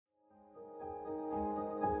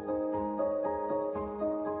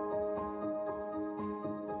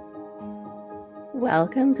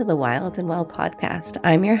Welcome to the Wild and Well podcast.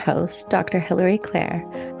 I'm your host, Dr. Hilary Clare,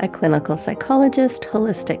 a clinical psychologist,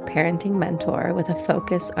 holistic parenting mentor with a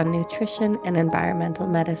focus on nutrition and environmental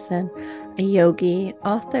medicine, a yogi,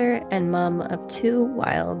 author, and mom of two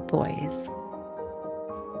wild boys.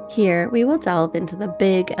 Here, we will delve into the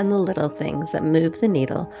big and the little things that move the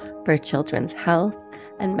needle for children's health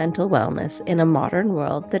and mental wellness in a modern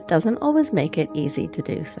world that doesn't always make it easy to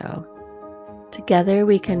do so. Together,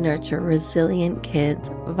 we can nurture resilient kids,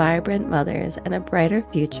 vibrant mothers, and a brighter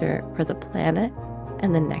future for the planet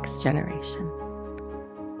and the next generation.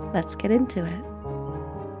 Let's get into it.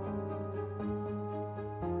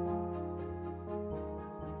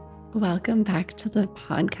 Welcome back to the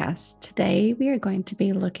podcast. Today, we are going to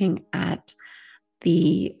be looking at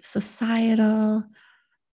the societal,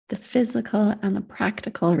 the physical, and the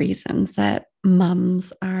practical reasons that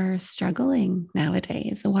moms are struggling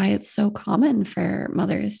nowadays, why it's so common for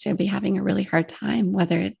mothers to be having a really hard time,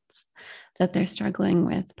 whether it's that they're struggling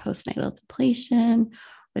with postnatal depletion,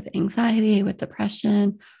 with anxiety, with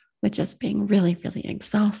depression, with just being really, really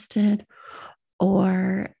exhausted,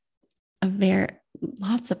 or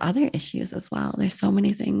lots of other issues as well. There's so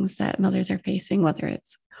many things that mothers are facing, whether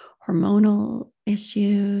it's hormonal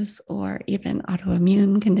issues or even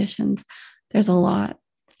autoimmune conditions. There's a lot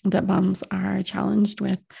that moms are challenged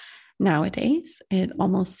with nowadays. It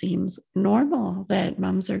almost seems normal that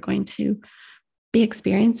moms are going to be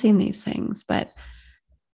experiencing these things, but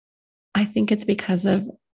I think it's because of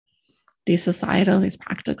these societal, these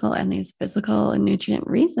practical, and these physical and nutrient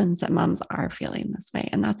reasons that moms are feeling this way.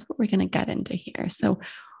 And that's what we're going to get into here. So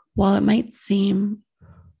while it might seem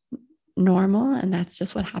normal, and that's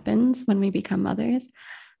just what happens when we become mothers,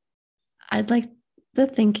 I'd like the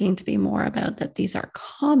thinking to be more about that these are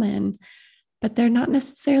common, but they're not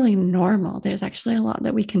necessarily normal. There's actually a lot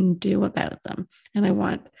that we can do about them. And I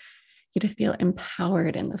want you to feel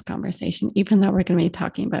empowered in this conversation, even though we're going to be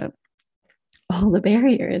talking about all the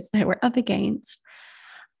barriers that we're up against.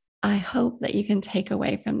 I hope that you can take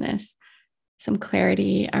away from this some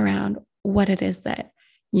clarity around what it is that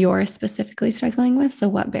you're specifically struggling with. So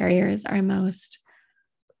what barriers are most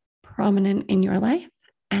prominent in your life?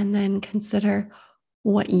 And then consider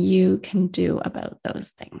what you can do about those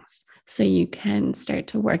things so you can start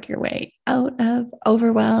to work your way out of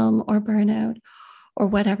overwhelm or burnout or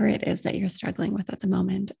whatever it is that you're struggling with at the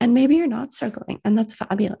moment. And maybe you're not struggling, and that's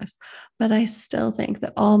fabulous. But I still think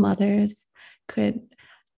that all mothers could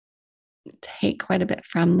take quite a bit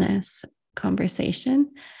from this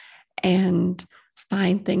conversation and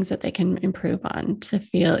find things that they can improve on to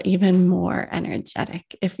feel even more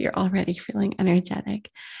energetic if you're already feeling energetic,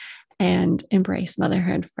 and embrace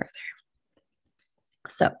motherhood further.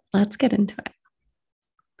 So let's get into it.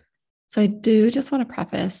 So I do just want to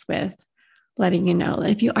preface with letting you know that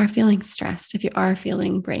if you are feeling stressed, if you are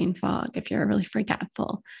feeling brain fog, if you're really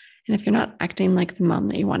forgetful, and if you're not acting like the mom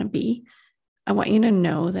that you want to be, I want you to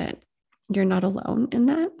know that you're not alone in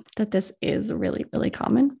that this is really, really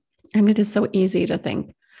common. And it is so easy to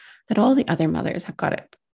think that all the other mothers have got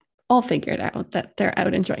it all figured out, that they're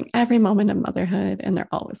out enjoying every moment of motherhood and they're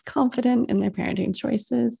always confident in their parenting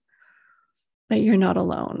choices, but you're not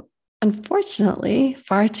alone. Unfortunately,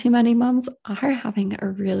 far too many moms are having a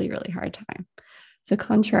really, really hard time. So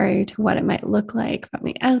contrary to what it might look like from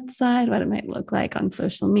the outside, what it might look like on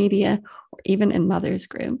social media, or even in mothers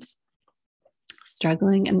groups,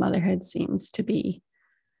 struggling in motherhood seems to be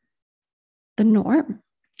the norm.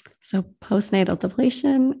 So postnatal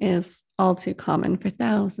depletion is all too common for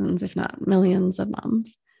thousands, if not millions of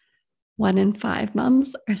moms. 1 in 5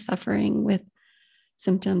 moms are suffering with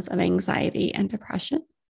symptoms of anxiety and depression.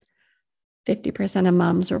 50% of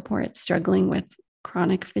moms report struggling with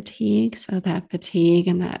chronic fatigue. So that fatigue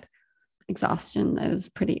and that exhaustion that is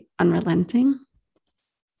pretty unrelenting.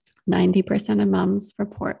 90% of moms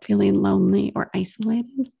report feeling lonely or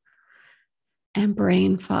isolated. And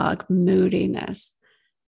brain fog, moodiness,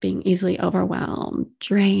 being easily overwhelmed,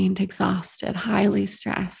 drained, exhausted, highly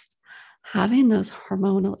stressed, having those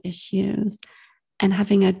hormonal issues, and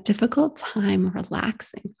having a difficult time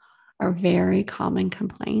relaxing are very common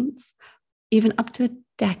complaints, even up to a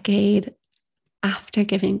decade after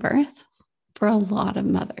giving birth for a lot of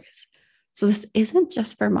mothers. So this isn't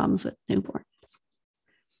just for moms with newborns.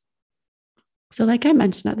 So like I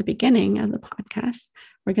mentioned at the beginning of the podcast,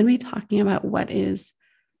 we're going to be talking about what is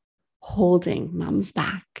holding moms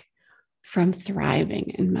back from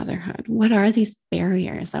thriving in motherhood. What are these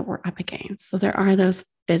barriers that we're up against? So there are those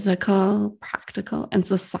physical, practical, and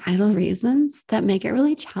societal reasons that make it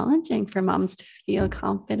really challenging for moms to feel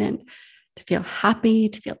confident, to feel happy,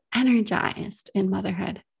 to feel energized in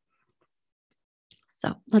motherhood.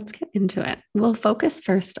 So let's get into it. We'll focus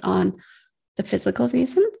first on the physical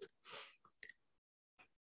reasons.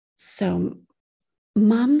 So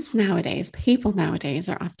moms nowadays, people nowadays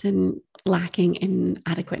are often lacking in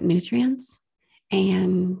adequate nutrients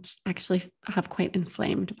and actually have quite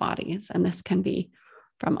inflamed bodies. And this can be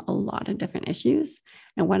from a lot of different issues.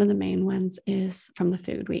 And one of the main ones is from the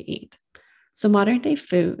food we eat. So modern day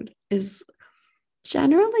food is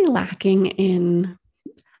generally lacking in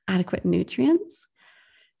adequate nutrients.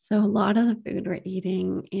 So a lot of the food we're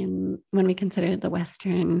eating when we consider the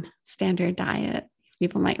Western standard diet,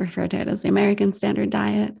 people might refer to it as the American standard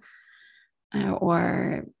diet,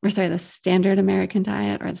 the standard American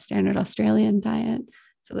diet or the standard Australian diet.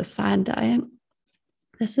 So the SAD diet.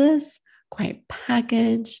 This is quite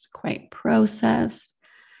packaged, quite processed,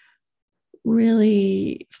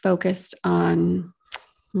 really focused on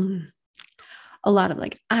a lot of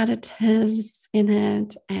like additives in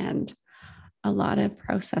it and a lot of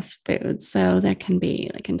processed foods. So there can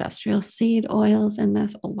be like industrial seed oils in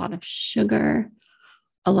this, a lot of sugar,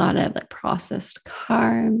 a lot of like processed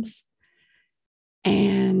carbs,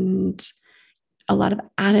 and a lot of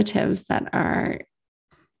additives that are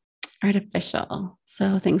artificial.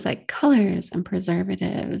 So things like colors and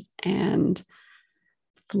preservatives and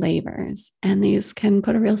flavors. And these can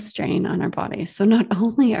put a real strain on our bodies. So not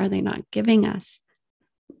only are they not giving us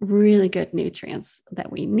really good nutrients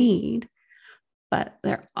that we need, but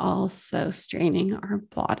they're also straining our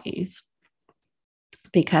bodies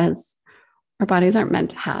because our bodies aren't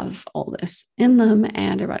meant to have all this in them,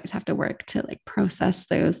 and our bodies have to work to like process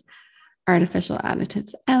those artificial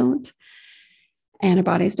additives out. And our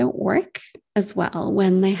bodies don't work as well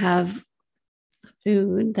when they have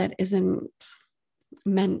food that isn't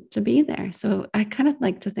meant to be there. So I kind of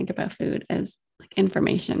like to think about food as like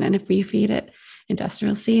information. And if we feed it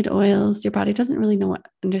industrial seed oils, your body doesn't really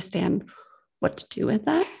understand what to do with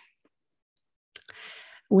that.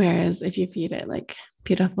 Whereas if you feed it like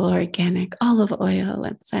beautiful organic olive oil,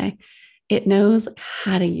 let's say, it knows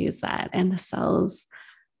how to use that, and the cells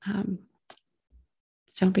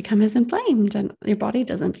don't become as inflamed, and your body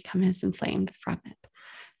doesn't become as inflamed from it.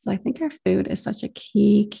 So I think our food is such a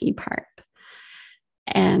key part.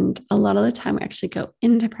 And a lot of the time we actually go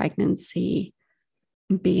into pregnancy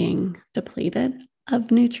being depleted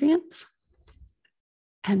of nutrients.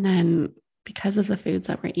 And then because of the foods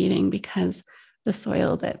that we're eating, because the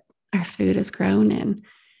soil that our food is grown in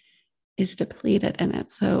is depleted in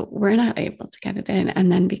it. So we're not able to get it in.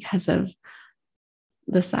 And then because of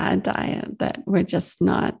the SAD diet, that we're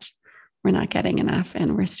not getting enough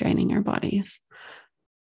and we're straining our bodies.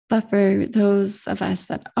 But for those of us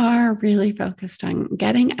that are really focused on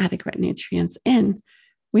getting adequate nutrients in,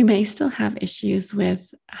 we may still have issues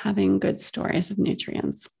with having good stores of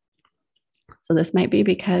nutrients. So this might be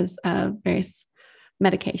because of various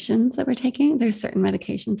medications that we're taking. There's certain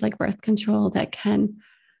medications like birth control that can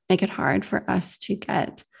make it hard for us to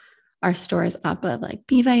get our stores up of like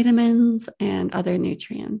B vitamins and other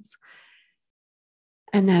nutrients.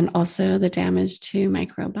 And then also the damage to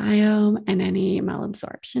microbiome and any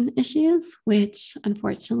malabsorption issues, which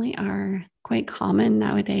unfortunately are quite common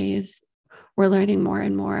nowadays. We're learning more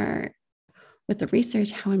and more with the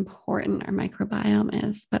research how important our microbiome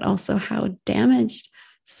is, but also how damaged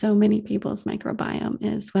so many people's microbiome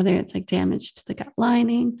is, whether it's like damage to the gut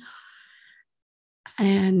lining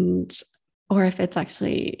or if it's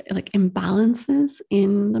actually like imbalances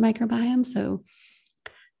in the microbiome. So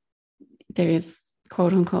there's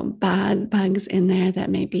quote unquote bad bugs in there that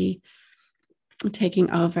may be taking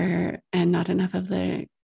over and not enough of the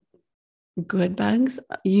good bugs.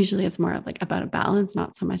 Usually it's more of like about a balance,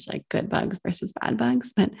 not so much like good bugs versus bad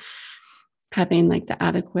bugs, but having like the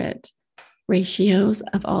adequate ratios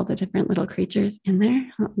of all the different little creatures in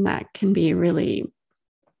there. That can be really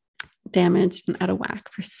damaged and out of whack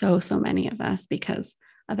for so many of us because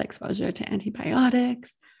of exposure to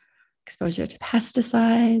antibiotics, exposure to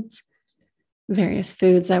pesticides, various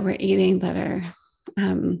foods that we're eating that are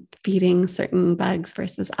feeding certain bugs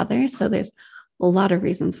versus others. So there's a lot of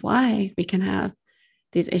reasons why we can have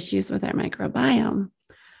these issues with our microbiome.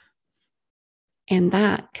 And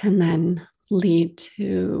that can then lead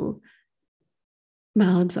to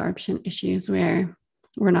malabsorption issues where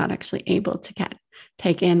we're not actually able to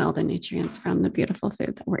take in all the nutrients from the beautiful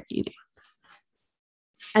food that we're eating.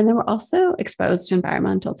 And then we're also exposed to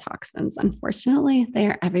environmental toxins. Unfortunately, they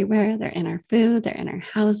are everywhere. They're in our food, they're in our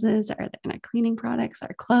houses, or they're in our cleaning products,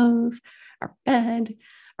 our clothes, our bed,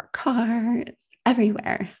 our car,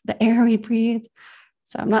 everywhere. The air we breathe.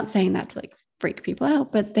 So I'm not saying that to like freak people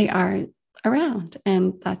out, but they are around.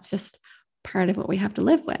 And that's just part of what we have to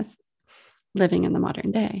live with, living in the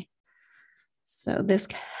modern day. So this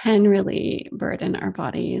can really burden our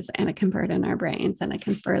bodies, and it can burden our brains, and it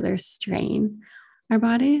can further strain our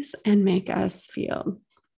bodies and make us feel,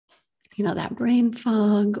 that brain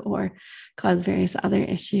fog, or cause various other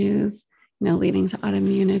issues, leading to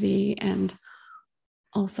autoimmunity and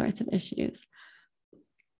all sorts of issues.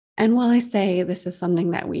 And while I say this is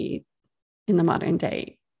something that we in the modern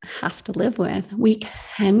day have to live with, we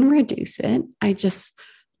can reduce it. I just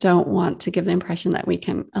don't want to give the impression that we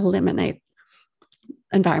can eliminate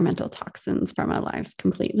environmental toxins from our lives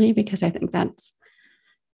completely, because I think that's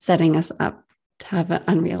setting us up to have an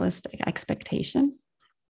unrealistic expectation.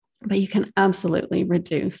 But you can absolutely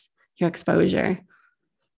reduce your exposure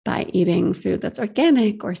by eating food that's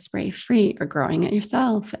organic or spray-free, or growing it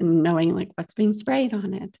yourself and knowing like what's being sprayed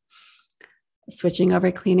on it. Switching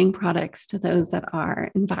over cleaning products to those that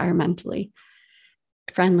are environmentally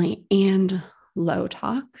friendly and low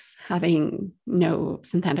tox, having no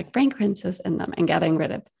synthetic fragrances in them, and getting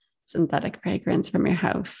rid of synthetic fragrance from your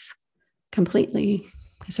house completely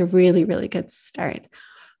is a really, really good start.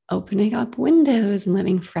 Opening up windows and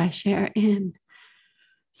letting fresh air in.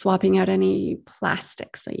 Swapping out any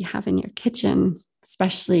plastics that you have in your kitchen,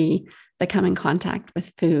 especially that come in contact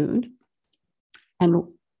with food and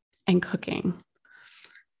cooking.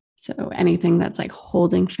 So anything that's like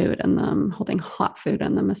holding food in them, holding hot food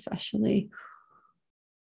in them, especially.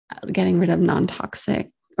 Getting rid of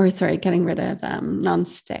non-stick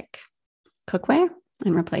cookware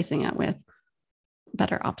and replacing it with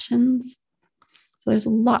better options. So there's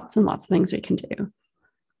lots and lots of things we can do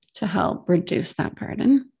to help reduce that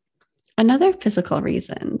burden. Another physical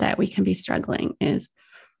reason that we can be struggling is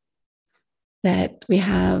that we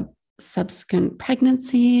have subsequent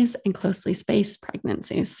pregnancies and closely spaced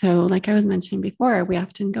pregnancies. So like I was mentioning before, we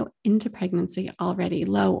often go into pregnancy already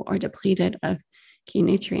low or depleted of key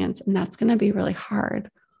nutrients, and that's going to be really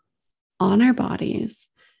hard on our bodies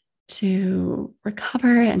to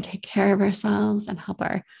recover and take care of ourselves and help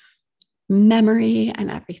our memory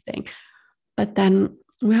and everything. But then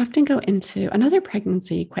we often go into another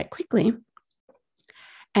pregnancy quite quickly,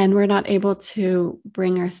 and we're not able to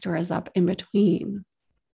bring our stores up in between.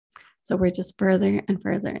 So we're just further and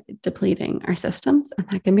further depleting our systems, and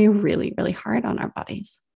that can be really, really hard on our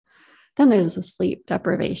bodies. Then there's the sleep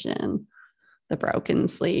deprivation, the broken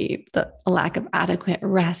sleep, the lack of adequate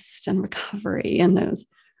rest and recovery in those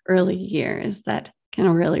early years that can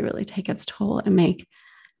really, really take its toll and make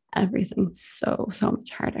everything so, so much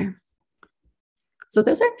harder. So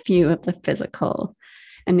those are a few of the physical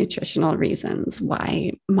and nutritional reasons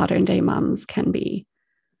why modern day moms can be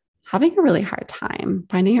having a really hard time,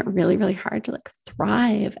 finding it really, really hard to like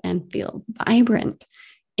thrive and feel vibrant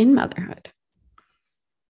in motherhood.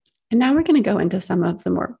 And now we're going to go into some of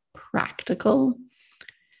the more practical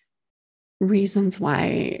reasons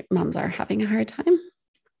why moms are having a hard time.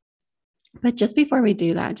 But just before we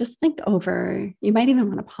do that, just think over, you might even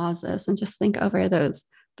want to pause this and just think over those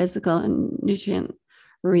physical and nutrient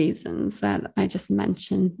reasons that I just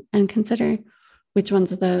mentioned, and consider which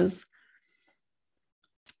ones of those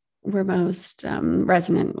were most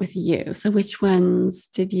resonant with you. So which ones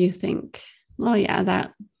did you think, oh yeah,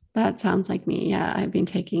 that sounds like me. Yeah, I've been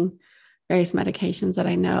taking various medications that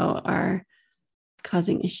I know are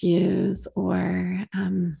causing issues, or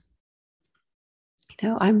I'm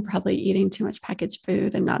probably eating too much packaged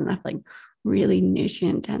food and not enough like really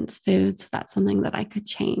nutrient dense food. So that's something that I could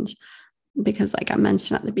change, because like I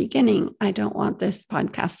mentioned at the beginning, I don't want this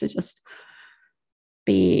podcast to just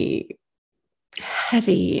be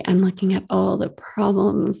heavy and looking at all the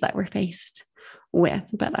problems that we're faced with,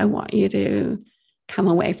 but I want you to come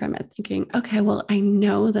away from it thinking, okay, well, I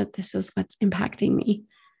know that this is what's impacting me,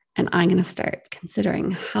 and I'm going to start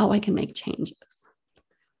considering how I can make changes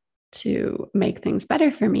to make things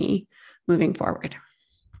better for me moving forward.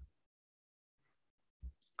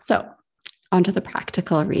 So, onto the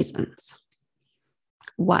practical reasons.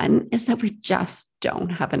 One is that we just don't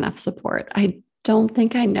have enough support. I don't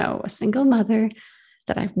think I know a single mother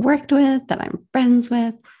that I've worked with, that I'm friends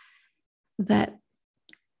with, that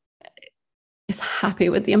is happy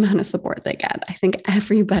with the amount of support they get. I think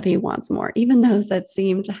everybody wants more. Even those that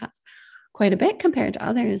seem to have quite a bit compared to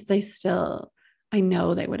others, they still, I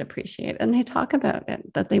know they would appreciate, and they talk about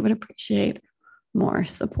it, that they would appreciate more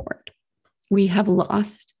support. We have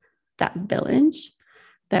lost that village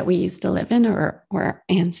that we used to live in, or our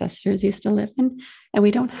ancestors used to live in. And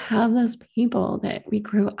we don't have those people that we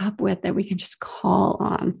grew up with that we can just call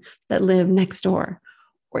on, that live next door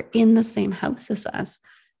or in the same house as us,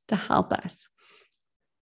 to help us.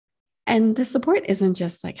 And the support isn't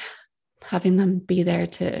just like having them be there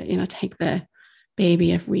to, take the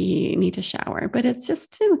baby if we need to shower, but it's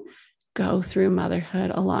just to go through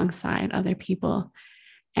motherhood alongside other people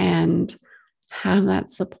and have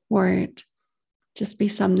that support just be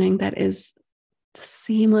something that is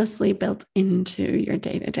seamlessly built into your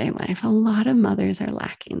day-to-day life. A lot of mothers are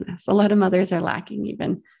lacking this. A lot of mothers are lacking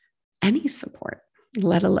even any support,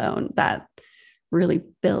 let alone that really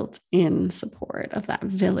built-in support of that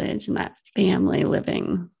village and that family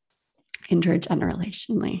living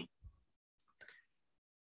intergenerationally.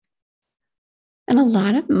 And a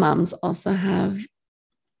lot of moms also have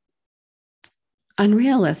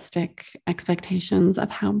unrealistic expectations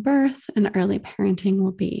of how birth and early parenting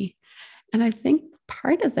will be. And I think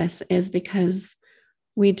part of this is because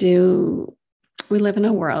we live in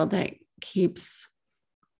a world that keeps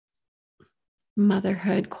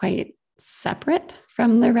motherhood quite separate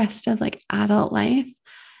from the rest of like adult life.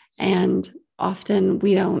 And often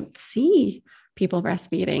we don't see people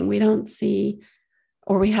breastfeeding. We don't see,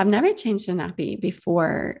 or we have never changed a nappy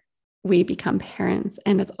before we become parents,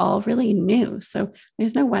 and it's all really new. So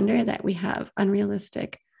there's no wonder that we have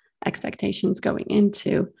unrealistic expectations going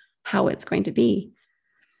into how it's going to be.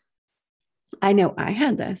 I know I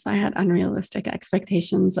had this. I had unrealistic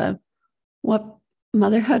expectations of what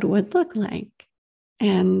motherhood would look like.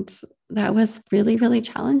 And that was really, really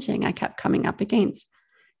challenging. I kept coming up against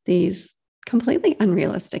these completely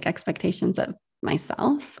unrealistic expectations of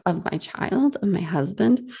myself, of my child, of my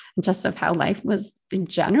husband, and just of how life was in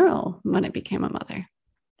general when I became a mother.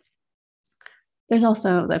 There's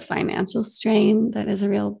also the financial strain that is a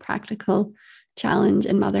real practical challenge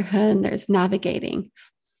in motherhood. There's navigating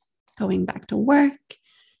going back to work,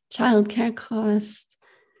 childcare costs,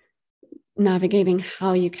 navigating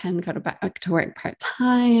how you can go back to work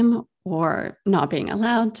part-time or not being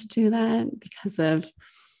allowed to do that because of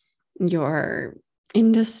your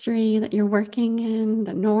industry that you're working in,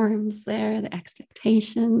 the norms there, the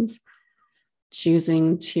expectations,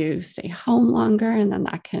 choosing to stay home longer, and then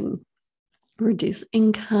that can reduce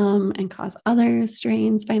income and cause other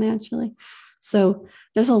strains financially. So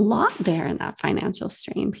there's a lot there in that financial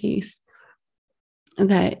strain piece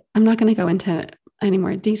that I'm not going to go into any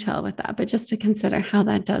more detail with that, but just to consider how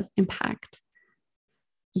that does impact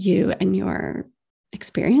you and your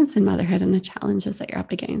experience in motherhood and the challenges that you're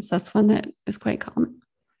up against. That's one that is quite common.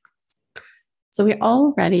 So we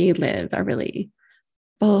already live a really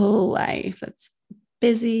full life. It's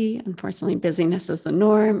busy. Unfortunately, busyness is the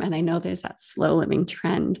norm. And I know there's that slow living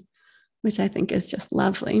trend, which I think is just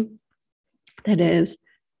lovely, that is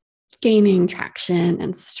gaining traction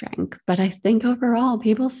and strength. But I think overall,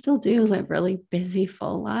 people still do live really busy,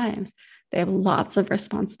 full lives. They have lots of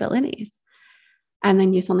responsibilities. And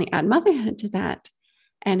then you suddenly add motherhood to that,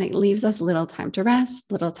 and it leaves us little time to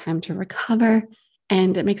rest, little time to recover.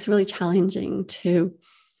 And it makes it really challenging to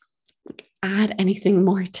add anything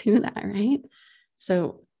more to that, right?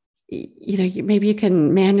 So, maybe you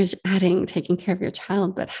can manage taking care of your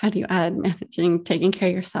child, but how do you add managing, taking care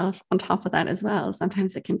of yourself on top of that as well?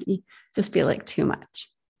 Sometimes it can just feel like too much.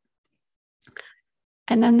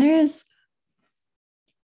 And then there's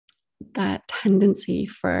that tendency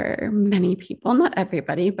for many people, not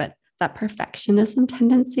everybody, but that perfectionism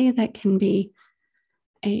tendency that can be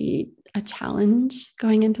a challenge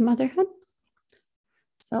going into motherhood.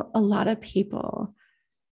 So a lot of people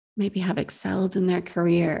maybe have excelled in their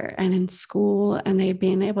career and in school, and they've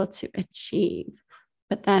been able to achieve.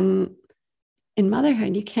 But then in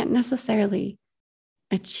motherhood, you can't necessarily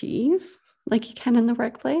achieve like you can in the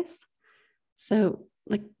workplace. So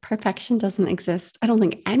like perfection doesn't exist, I don't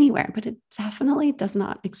think anywhere, but it definitely does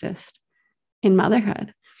not exist in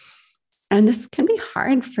motherhood. And this can be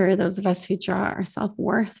hard for those of us who draw our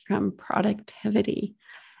self-worth from productivity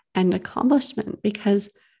and accomplishment, because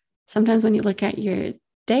sometimes when you look at your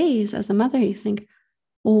days as a mother, you think,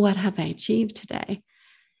 well, what have I achieved today?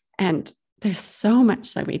 And there's so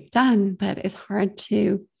much that we've done, but it's hard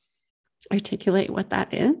to articulate what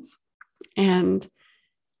that is. And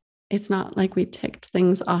it's not like we ticked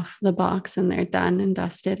things off the box and they're done and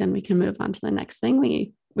dusted and we can move on to the next thing.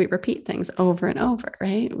 We repeat things over and over,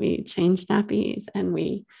 right? We change nappies and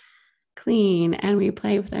we clean and we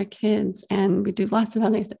play with our kids and we do lots of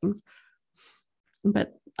other things.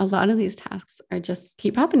 But a lot of these tasks are just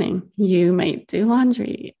keep happening. You might do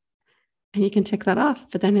laundry and you can tick that off,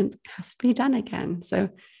 but then it has to be done again. So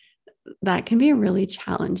that can be really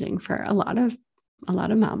challenging for a lot of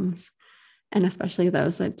moms, and especially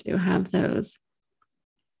those that do have those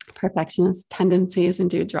perfectionist tendencies and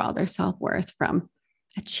do draw their self-worth from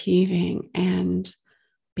achieving and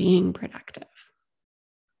being productive.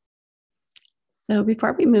 So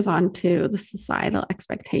before we move on to the societal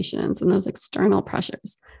expectations and those external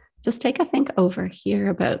pressures, just take a think over here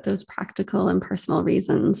about those practical and personal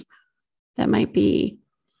reasons that might be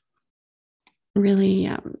really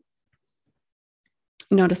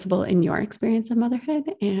noticeable in your experience of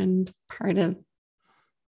motherhood and part of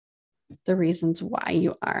the reasons why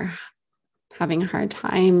you are having a hard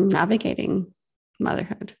time navigating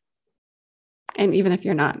motherhood. And even if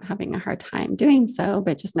you're not having a hard time doing so,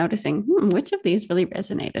 but just noticing which of these really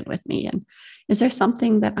resonated with me, and is there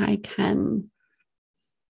something that I can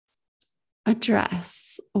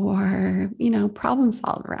address or problem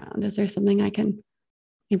solve around? Is there something I can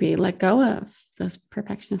maybe let go of those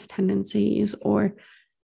perfectionist tendencies or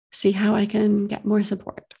see how I can get more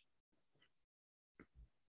support?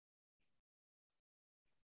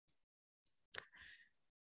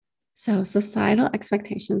 So, societal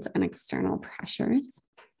expectations and external pressures.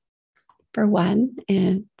 For one,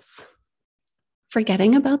 it's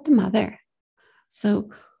forgetting about the mother. So,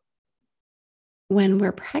 when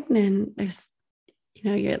we're pregnant, there's,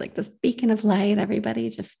 you're like this beacon of light. Everybody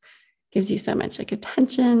just gives you so much like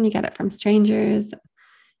attention. You get it from strangers.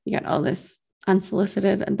 You get all this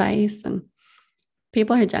unsolicited advice, and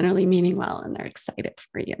people are generally meaning well and they're excited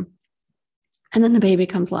for you. And then the baby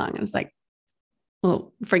comes along and it's like,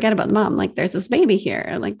 well, forget about mom. Like there's this baby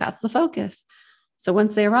here. Like that's the focus. So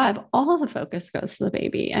once they arrive, all the focus goes to the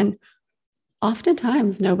baby. And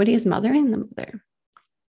oftentimes nobody is mothering the mother.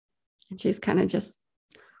 And she's kind of just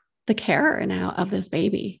the carer now of this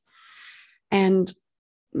baby. And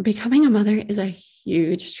becoming a mother is a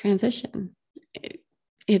huge transition.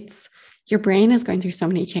 It's your brain is going through so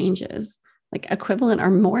many changes, like equivalent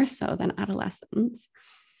or more so than adolescence.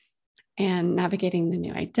 And navigating the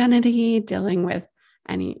new identity, dealing with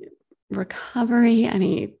any recovery,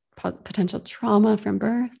 any potential trauma from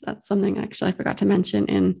birth. That's something actually I forgot to mention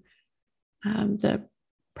in the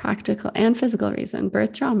practical and physical reason.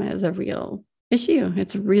 Birth trauma is a real issue.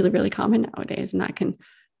 It's really, really common nowadays, and that can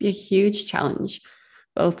be a huge challenge,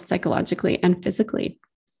 both psychologically and physically,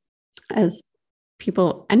 as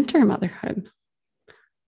people enter motherhood.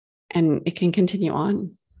 And it can continue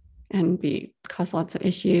on and cause lots of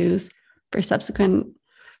issues for subsequent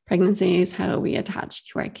pregnancies. How we attach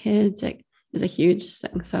to our kids is a huge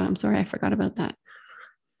thing. So I'm sorry I forgot about that.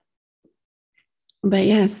 But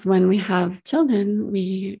yes, when we have children,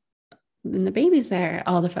 when the baby's there,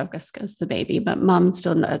 all the focus goes to the baby, but mom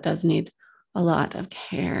still does need a lot of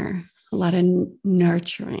care, a lot of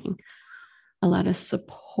nurturing, a lot of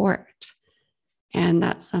support. And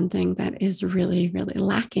that's something that is really, really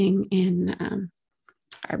lacking in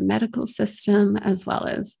our medical system, as well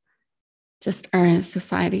as just our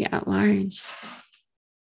society at large.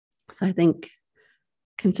 So I think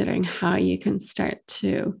considering how you can start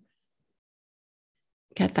to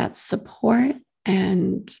get that support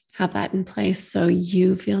and have that in place so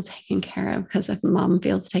you feel taken care of, because if mom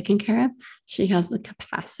feels taken care of, she has the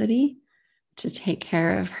capacity to take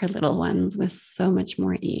care of her little ones with so much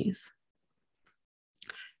more ease.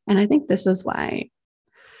 And I think this is why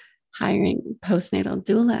hiring postnatal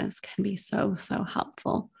doulas can be so, so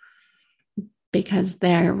helpful, because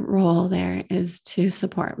their role there is to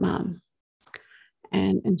support mom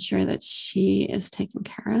and ensure that she is taken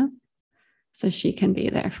care of so she can be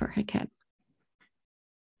there for her kid.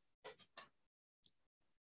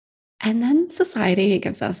 And then society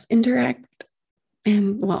gives us indirectly,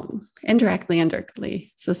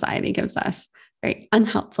 society gives us very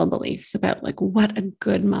unhelpful beliefs about like what a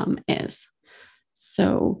good mom is.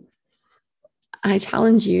 So I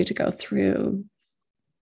challenge you to go through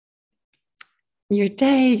your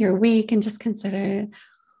day, your week, and just consider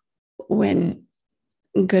when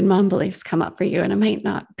good mom beliefs come up for you. And it might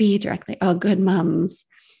not be directly, oh, good moms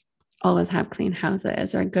always have clean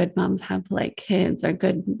houses, or good moms have polite kids, or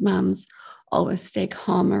good moms always stay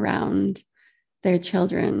calm around their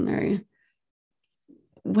children, or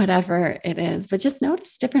whatever it is. But just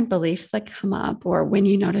notice different beliefs that come up, or when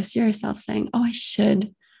you notice yourself saying, oh, I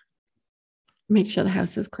should make sure the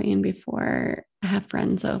house is clean before I have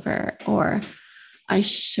friends over, or I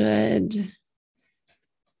should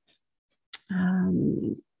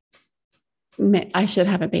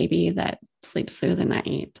have a baby that sleeps through the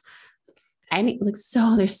night.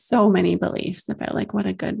 There's so many beliefs about like what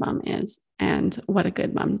a good mom is and what a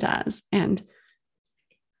good mom does. And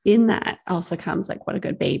in that also comes like what a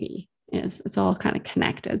good baby is. It's all kind of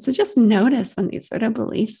connected. So just notice when these sort of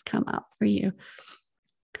beliefs come up for you.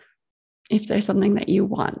 If there's something that you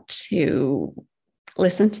want to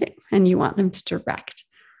listen to and you want them to direct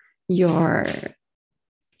your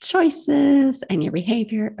choices and your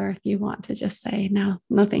behavior, or if you want to just say, no,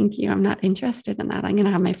 thank you, I'm not interested in that. I'm going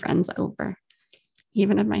to have my friends over,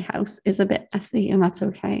 even if my house is a bit messy, and that's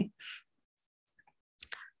okay.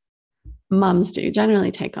 moms do generally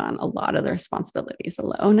take on a lot of the responsibilities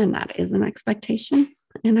alone, and that is an expectation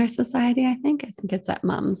in our society. I think it's that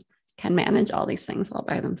moms can manage all these things all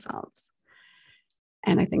by themselves,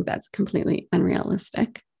 and I think that's completely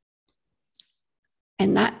unrealistic.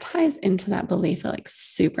 And that ties into that belief of like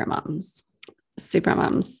super moms. Super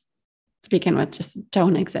moms, to begin with, just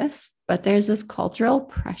don't exist. But there's this cultural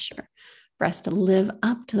pressure for us to live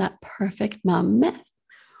up to that perfect mom myth,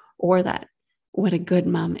 or that what a good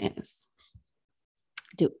mom is.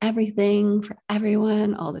 Do everything for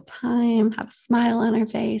everyone all the time, have a smile on our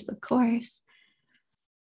face, of course.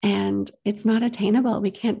 And it's not attainable.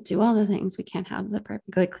 We can't do all the things. We can't have the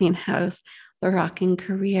perfectly clean house, the rocking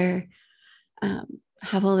career,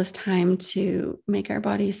 have all this time to make our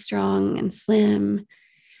bodies strong and slim,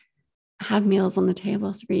 have meals on the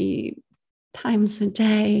table 3 times a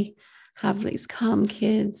day, have these calm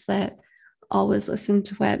kids that always listen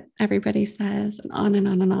to what everybody says, and on and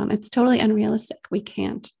on and on. It's totally unrealistic. We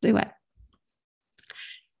can't do it.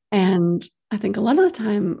 And I think a lot of the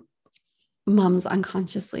time, moms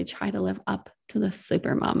unconsciously try to live up to the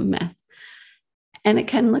super mom myth. And it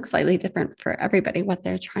can look slightly different for everybody, what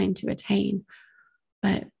they're trying to attain.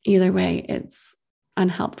 But either way, it's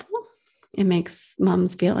unhelpful. It makes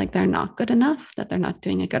moms feel like they're not good enough, that they're not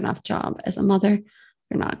doing a good enough job as a mother.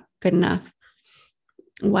 They're not good enough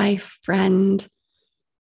wife, friend,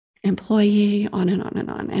 employee, on and on and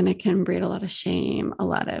on. And it can breed a lot of shame, a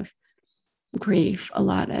lot of grief, a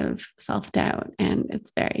lot of self-doubt, and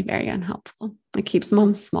it's very, very unhelpful. It keeps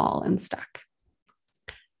moms small and stuck.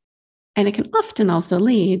 And it can often also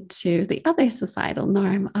lead to the other societal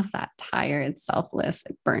norm of that tired, selfless,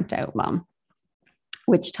 burnt out mom,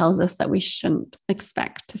 which tells us that we shouldn't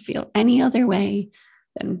expect to feel any other way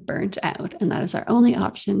than burnt out. And that is our only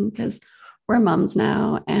option because we're moms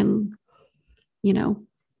now. And, you know,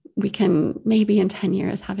 we can maybe in 10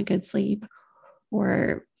 years have a good sleep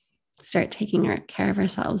or start taking care of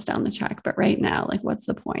ourselves down the track. But right now, like, what's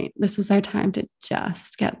the point? This is our time to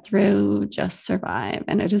just get through, just survive.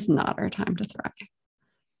 And it is not our time to thrive.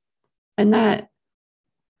 And that,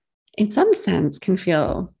 in some sense, can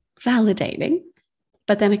feel validating,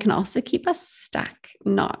 but then it can also keep us stuck,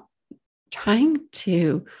 not trying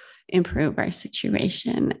to improve our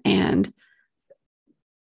situation and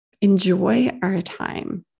enjoy our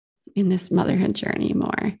time in this motherhood journey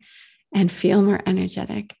more, and feel more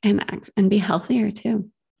energetic and be healthier too.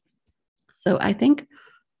 So I think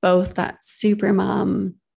both that super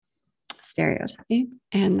mom stereotype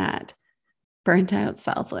and that burnt out,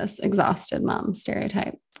 selfless, exhausted mom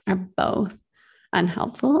stereotype are both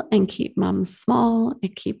unhelpful and keep moms small.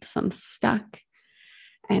 It keeps them stuck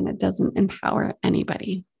and it doesn't empower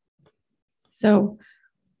anybody. So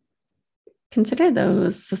consider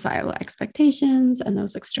those societal expectations and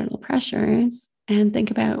those external pressures and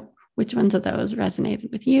think about which ones of those resonated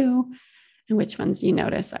with you and which ones you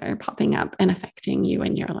notice are popping up and affecting you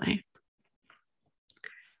in your life.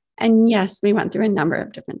 And yes, we went through a number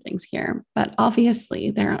of different things here, but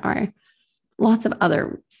obviously there are lots of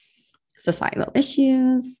other societal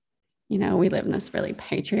issues. You know, we live in this really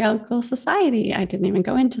patriarchal society. I didn't even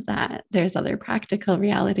go into that. There's other practical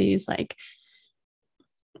realities like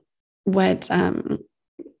what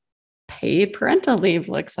paid parental leave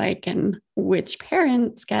looks like and which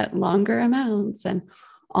parents get longer amounts and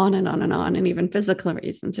on and on and on, and even physical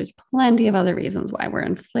reasons. There's plenty of other reasons why we're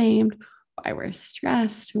inflamed, why we're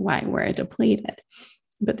stressed, why we're depleted.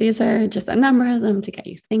 But these are just a number of them to get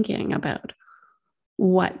you thinking about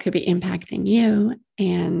what could be impacting you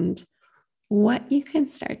and what you can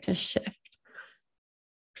start to shift.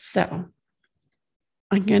 So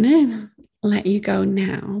I'm going to let you go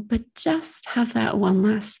now, but just have that one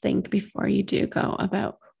last think before you do go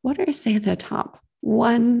about what are, say, the top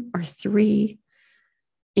 1 or 3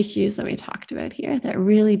 issues that we talked about here that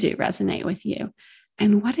really do resonate with you.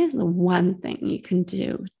 And what is the one thing you can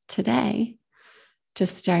do today to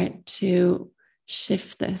start to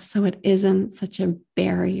shift this so it isn't such a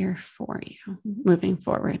barrier for you moving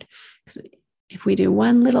forward? Because if we do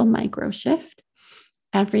one little micro shift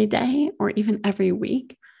every day or even every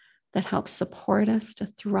week, that helps support us to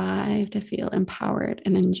thrive, to feel empowered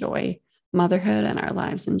and enjoy motherhood and our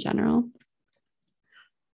lives in general,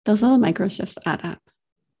 those little micro shifts add up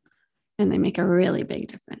and they make a really big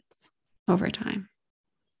difference over time.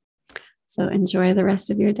 So enjoy the rest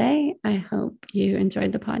of your day. I hope you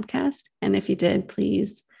enjoyed the podcast. And if you did,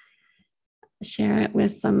 please share it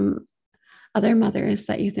with some other mothers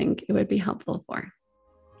that you think it would be helpful for.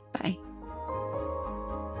 Bye.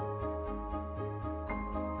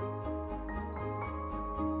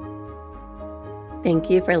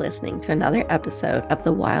 Thank you for listening to another episode of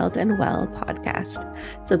the Wild and Well podcast.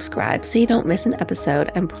 Subscribe so you don't miss an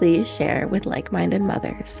episode, and please share with like-minded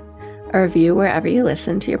mothers. A review wherever you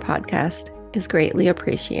listen to your podcast is greatly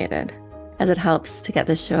appreciated, as it helps to get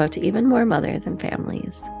the show out to even more mothers and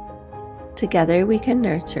families. Together, we can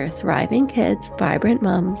nurture thriving kids, vibrant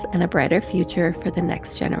moms, and a brighter future for the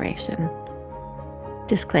next generation.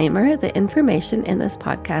 Disclaimer: the information in this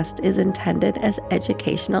podcast is intended as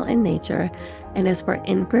educational in nature and is for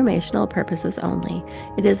informational purposes only.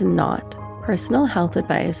 It is not personal health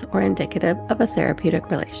advice or indicative of a therapeutic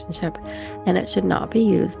relationship, and it should not be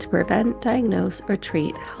used to prevent, diagnose, or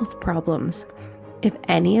treat health problems. If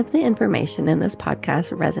any of the information in this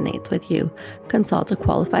podcast resonates with you, consult a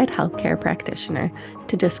qualified healthcare practitioner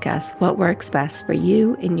to discuss what works best for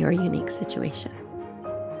you in your unique situation.